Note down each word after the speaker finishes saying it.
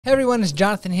Hey everyone, it's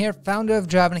Jonathan here, founder of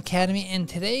Driving Academy, and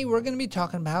today we're going to be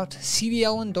talking about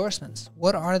CDL endorsements.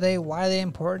 What are they, why are they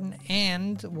important,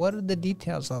 and what are the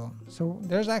details of them? So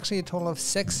there's actually a total of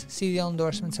 6 CDL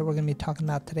endorsements that we're going to be talking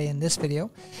about today in this video,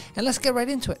 and let's get right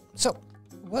into it. So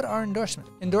what are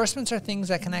endorsements? Endorsements are things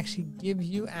that can actually give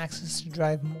you access to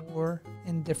drive more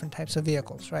in different types of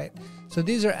vehicles, right? So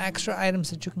these are extra items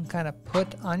that you can kind of put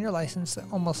on your license that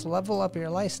almost level up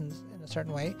your license in a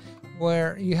certain way,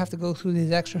 where you have to go through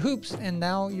these extra hoops, and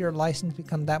now your license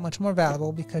becomes that much more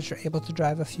valuable because you're able to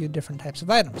drive a few different types of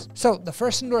items. So the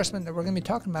first endorsement that we're going to be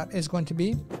talking about is going to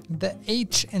be the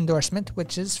H endorsement,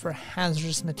 which is for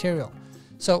hazardous material.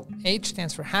 So H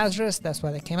stands for hazardous, that's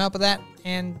why they came up with that.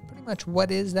 And pretty much what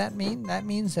does that mean? That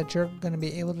means that you're going to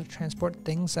be able to transport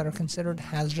things that are considered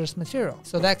hazardous material.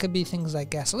 So that could be things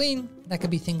like gasoline, that could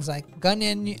be things like gun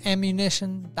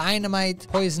ammunition, dynamite,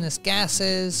 poisonous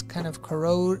gases, kind of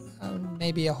corrode,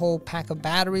 maybe a whole pack of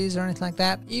batteries or anything like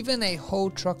that. Even a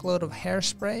whole truckload of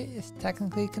hairspray is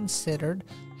technically considered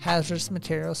hazardous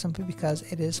material simply because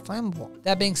it is flammable.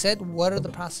 That being said, what are the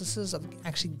processes of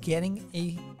actually getting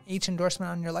a H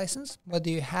endorsement on your license? Whether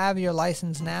you have your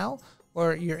license now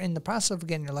or you're in the process of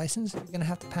getting your license, you're going to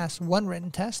have to pass one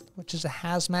written test, which is a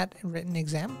hazmat written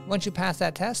exam. Once you pass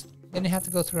that test, then you have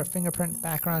to go through a fingerprint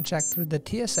background check through the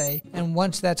TSA, and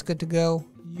once that's good to go,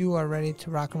 you are ready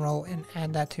to rock and roll and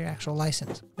add that to your actual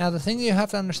license. Now, the thing you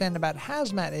have to understand about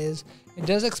hazmat is it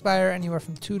does expire anywhere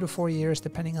from 2 to 4 years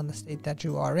depending on the state that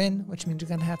you are in, which means you're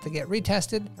going to have to get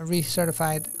retested and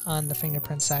recertified on the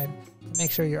fingerprint side to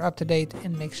make sure you're up to date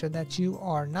and make sure that you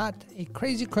are not a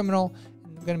crazy criminal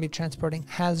and going to be transporting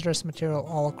hazardous material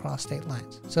all across state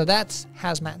lines. So that's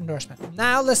hazmat endorsement.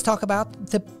 Now let's talk about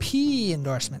the P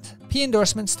endorsement. P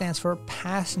endorsement stands for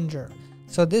passenger.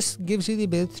 So this gives you the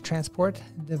ability to transport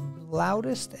the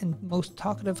loudest and most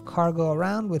talkative cargo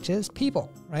around, which is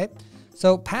people, right?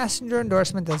 So passenger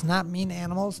endorsement does not mean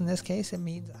animals in this case, it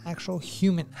means actual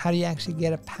human. How do you actually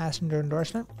get a passenger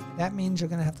endorsement? That means you're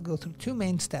going to have to go through 2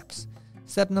 main steps.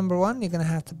 Step number 1, you're going to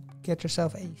have to get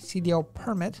yourself a CDL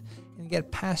permit and get a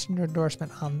passenger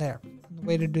endorsement on there. And the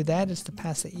way to do that is to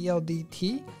pass the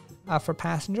ELDT for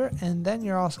passenger, and then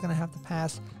you're also going to have to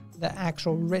pass the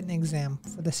actual written exam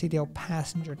for the CDL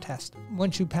passenger test.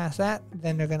 Once you pass that,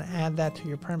 then they're going to add that to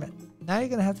your permit. Now you're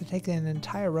going to have to take an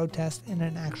entire road test in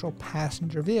an actual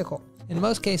passenger vehicle. In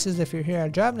most cases, if you're here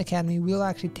at Driving Academy, we'll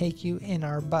actually take you in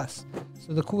our bus.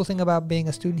 So the cool thing about being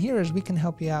a student here is we can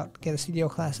help you out get a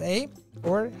CDL Class A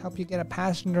or help you get a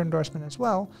passenger endorsement as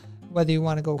well. Whether you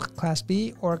want to go Class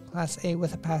B or Class A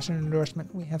with a passenger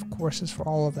endorsement, we have courses for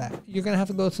all of that. You're going to have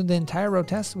to go through the entire road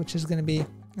test, which is going to be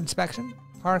inspection,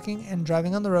 parking, and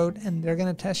driving on the road, and they're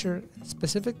going to test your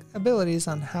specific abilities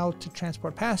on how to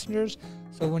transport passengers.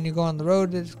 So when you go on the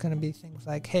road, it's going to be things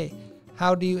like, hey,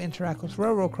 how do you interact with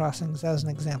railroad crossings, as an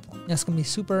example? That's going to be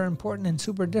super important and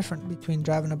super different between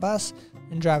driving a bus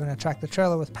and driving a tractor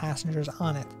trailer with passengers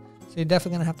on it. So you're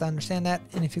definitely going to have to understand that.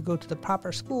 And if you go to the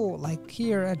proper school, like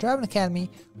here at Driving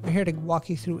Academy, we're here to walk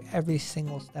you through every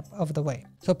single step of the way.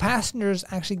 So passengers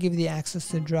actually give you the access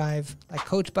to drive like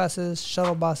coach buses,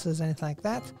 shuttle buses, anything like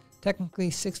that. Technically,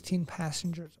 16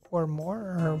 passengers or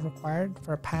more are required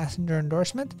for a passenger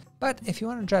endorsement. But if you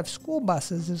want to drive school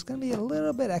buses, there's going to be a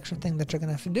little bit extra thing that you're going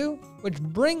to have to do, which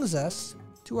brings us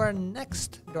to our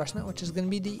next endorsement, which is going to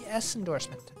be the S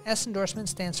endorsement. S endorsement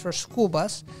stands for school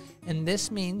bus, and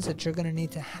this means that you're going to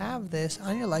need to have this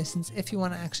on your license if you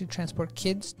want to actually transport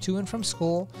kids to and from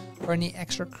school or any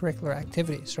extracurricular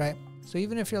activities, right? So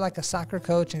even if you're like a soccer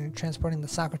coach and you're transporting the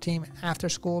soccer team after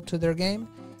school to their game,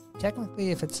 technically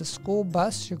if it's a school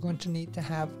bus, you're going to need to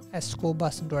have a school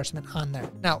bus endorsement on there.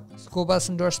 Now, school bus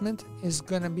endorsement is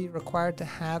going to be required to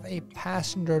have a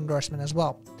passenger endorsement as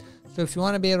well. So if you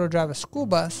want to be able to drive a school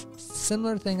bus,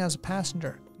 similar thing as a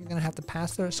passenger, you're going to have to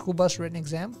pass the school bus written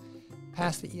exam,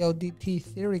 pass the ELDT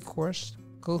theory course,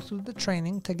 go through the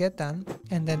training to get done,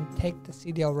 and then take the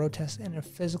CDL road test in a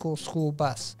physical school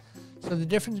bus. So the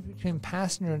difference between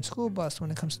passenger and school bus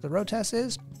when it comes to the road test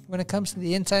is, when it comes to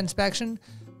the inside inspection,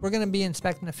 we're going to be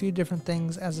inspecting a few different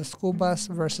things as a school bus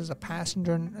versus a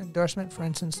passenger endorsement. For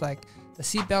instance, like the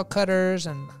seatbelt cutters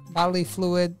and bodily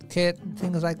fluid kit and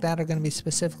things like that are going to be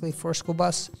specifically for school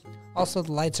bus. Also,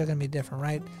 the lights are going to be different,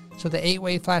 right? So the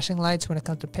 8-way flashing lights, when it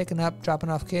comes to picking up, dropping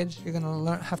off kids, you're going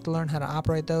to have to learn how to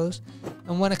operate those.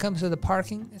 And when it comes to the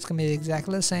parking, it's going to be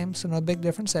exactly the same, so no big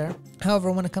difference there.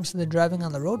 However, when it comes to the driving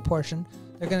on the road portion,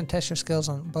 they're going to test your skills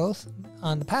on both.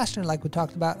 On the passenger, like we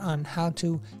talked about, on how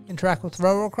to interact with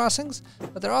railroad crossings,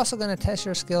 but they're also going to test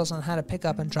your skills on how to pick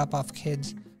up and drop off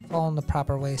kids, following the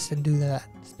proper ways to do that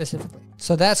specifically.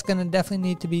 So that's going to definitely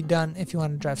need to be done if you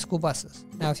want to drive school buses.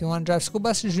 Now, if you want to drive school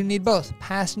buses, you need both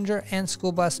passenger and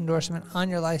school bus endorsement on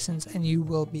your license, and you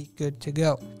will be good to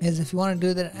go. Because if you want to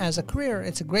do that as a career,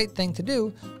 it's a great thing to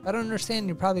do, but understand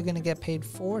you're probably going to get paid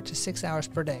 4 to 6 hours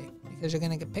per day, because you're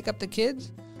going to pick up the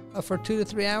kids for 2 to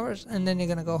 3 hours, and then you're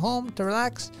going to go home to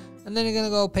relax, and then you're going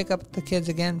to go pick up the kids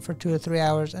again for 2 to 3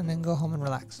 hours, and then go home and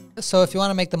relax. So if you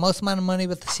want to make the most amount of money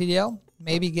with the CDL,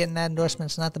 maybe getting that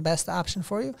endorsement is not the best option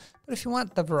for you. But if you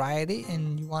want the variety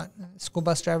and you want school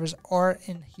bus drivers are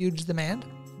in huge demand,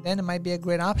 then it might be a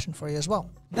great option for you as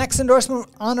well. Next endorsement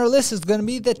on our list is going to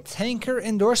be the tanker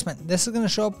endorsement. This is going to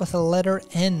show up with a letter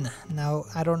N. Now,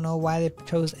 I don't know why they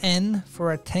chose N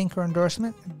for a tanker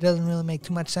endorsement. It doesn't really make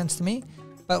too much sense to me.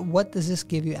 But what does this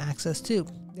give you access to?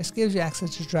 This gives you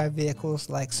access to drive vehicles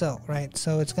like so, right?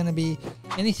 So it's going to be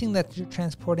anything that you're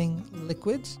transporting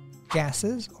liquids,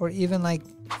 gases, or even like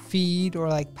feed or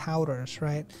like powders,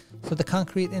 right? So the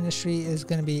concrete industry is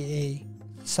going to be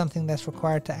something that's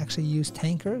required to actually use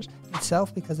tankers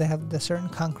itself, because they have the certain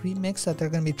concrete mix that they're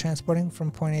going to be transporting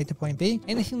from point A to point B.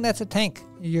 Anything that's a tank,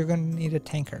 you're going to need a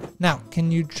tanker. Now,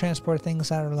 can you transport things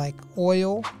that are like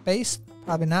oil based?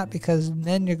 Probably not, because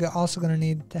then you're also going to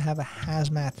need to have a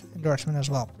hazmat endorsement as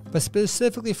well, but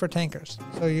specifically for tankers.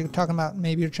 So you're talking about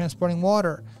maybe you're transporting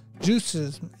water,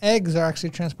 juices, eggs are actually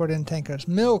transported in tankers,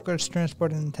 milk is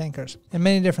transported in tankers, and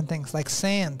many different things like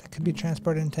sand could be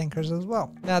transported in tankers as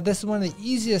well. Now, this is one of the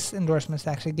easiest endorsements to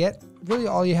actually get. Really,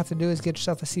 all you have to do is get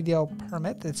yourself a CDL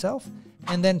permit itself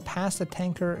and then pass the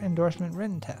tanker endorsement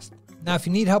written test. Now, if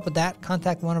you need help with that,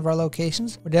 contact one of our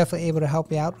locations. We're definitely able to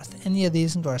help you out with any of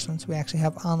these endorsements. We actually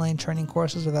have online training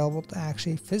courses available to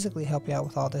actually physically help you out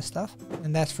with all this stuff.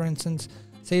 And that's, for instance,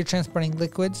 say you're transporting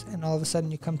liquids and all of a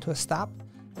sudden you come to a stop.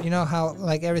 You know how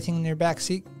like everything in your back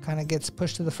seat kind of gets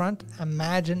pushed to the front?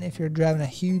 Imagine if you're driving a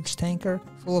huge tanker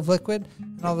full of liquid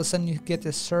and all of a sudden you get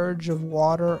this surge of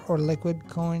water or liquid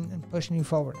going and pushing you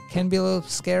forward. Can be a little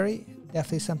scary.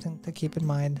 Definitely something to keep in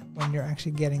mind when you're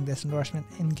actually getting this endorsement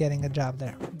and getting a job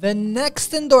there. The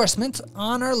next endorsement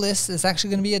on our list is actually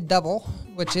going to be a double,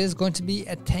 which is going to be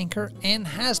a tanker and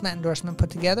hazmat endorsement put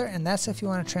together. And that's if you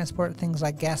want to transport things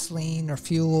like gasoline or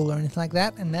fuel or anything like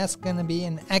that. And that's going to be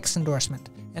an X endorsement.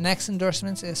 An X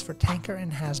endorsement is for tanker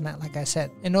and hazmat, like I said.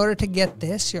 In order to get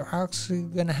this, you're actually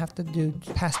going to have to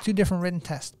pass 2 different written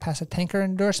tests. Pass a tanker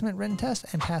endorsement written test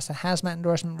and pass a hazmat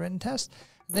endorsement written test.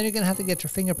 Then you're going to have to get your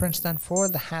fingerprints done for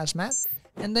the hazmat,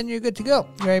 and then you're good to go.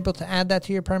 You're able to add that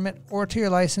to your permit or to your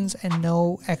license, and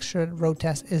no extra road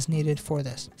test is needed for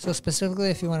this. So specifically,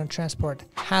 if you want to transport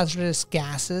hazardous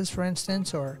gases, for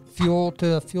instance, or fuel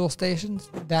to fuel stations,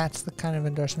 that's the kind of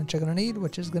endorsement you're going to need,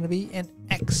 which is going to be an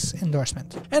X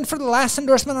endorsement. And for the last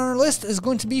endorsement on our list is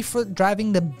going to be for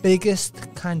driving the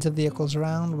biggest kinds of vehicles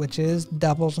around, which is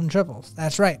doubles and triples.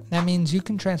 That's right. That means you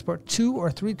can transport 2 or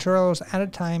 3 trailers at a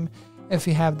time if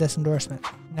you have this endorsement.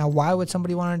 Now, why would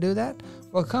somebody want to do that?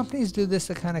 Well, companies do this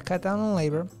to kind of cut down on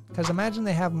labor, because imagine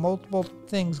they have multiple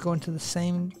things going to the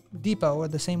same depot or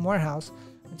the same warehouse.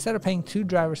 Instead of paying 2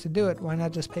 drivers to do it, why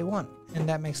not just pay 1? And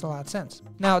that makes a lot of sense.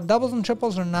 Now, doubles and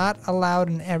triples are not allowed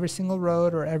in every single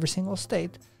road or every single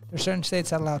state. There's certain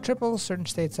states that allow triples, certain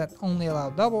states that only allow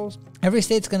doubles. Every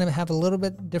state's going to have a little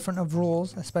bit different of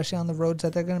rules, especially on the roads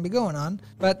that they're going to be going on.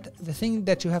 But the thing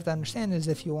that you have to understand is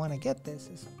if you want to get this,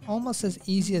 it's almost as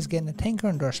easy as getting a tanker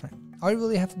endorsement. All you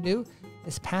really have to do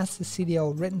is pass the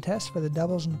CDL written test for the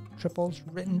doubles and triples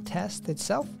written test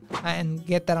itself and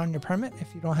get that on your permit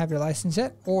if you don't have your license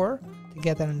yet, or to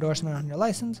get that endorsement on your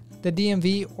license. The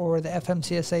DMV or the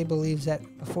FMCSA believes that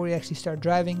before you actually start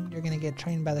driving, you're going to get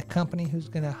trained by the company who's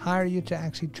going to hire you to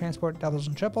actually transport doubles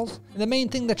and triples. And the main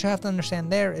thing that you have to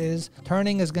understand there is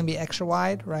turning is going to be extra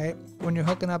wide, right? When you're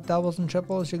hooking up doubles and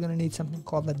triples, you're going to need something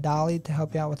called the dolly to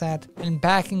help you out with that. And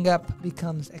backing up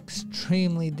becomes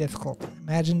extremely difficult.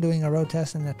 Imagine doing a road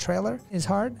test in a trailer is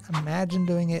hard. Imagine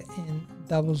doing it in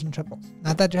doubles and triples.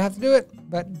 Not that you have to do it,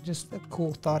 but just a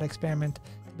cool thought experiment.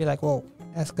 Be like, whoa,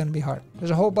 that's going to be hard. There's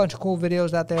a whole bunch of cool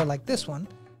videos out there like this one.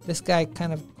 This guy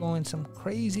kind of going some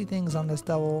crazy things on this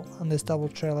double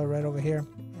trailer right over here.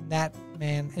 And that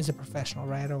man is a professional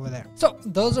right over there. So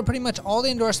those are pretty much all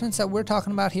the endorsements that we're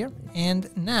talking about here.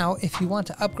 And now if you want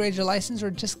to upgrade your license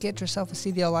or just get yourself a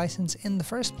CDL license in the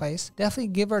first place, definitely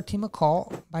give our team a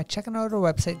call by checking out our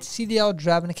website,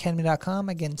 cdlschool.com.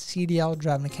 Again,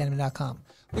 cdlschool.com.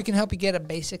 We can help you get a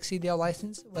basic CDL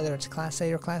license, whether it's Class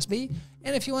A or Class B.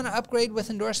 And if you want to upgrade with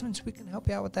endorsements, we can help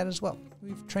you out with that as well.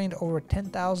 We've trained over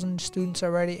 10,000 students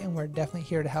already, and we're definitely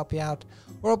here to help you out.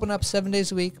 We're open up 7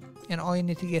 days a week, and all you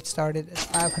need to get started is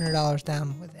 $500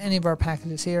 down with any of our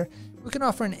packages here. We can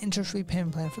offer an interest-free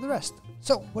payment plan for the rest.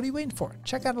 So what are you waiting for?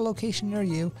 Check out a location near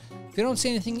you. If you don't see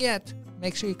anything yet,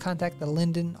 make sure you contact the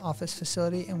Linden office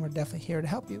facility, and we're definitely here to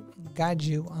help you and guide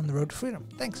you on the road to freedom.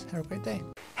 Thanks. Have a great day.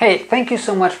 Hey, thank you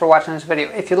so much for watching this video.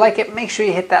 If you like it, make sure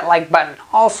you hit that like button.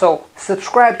 Also,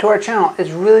 subscribe to our channel. It's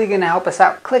really going to help us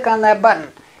out. Click on that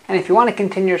button. And if you want to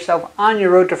continue yourself on your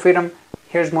road to freedom,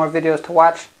 here's more videos to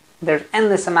watch. There's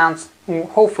endless amounts.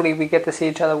 Hopefully we get to see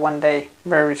each other one day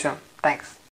very soon.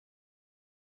 Thanks.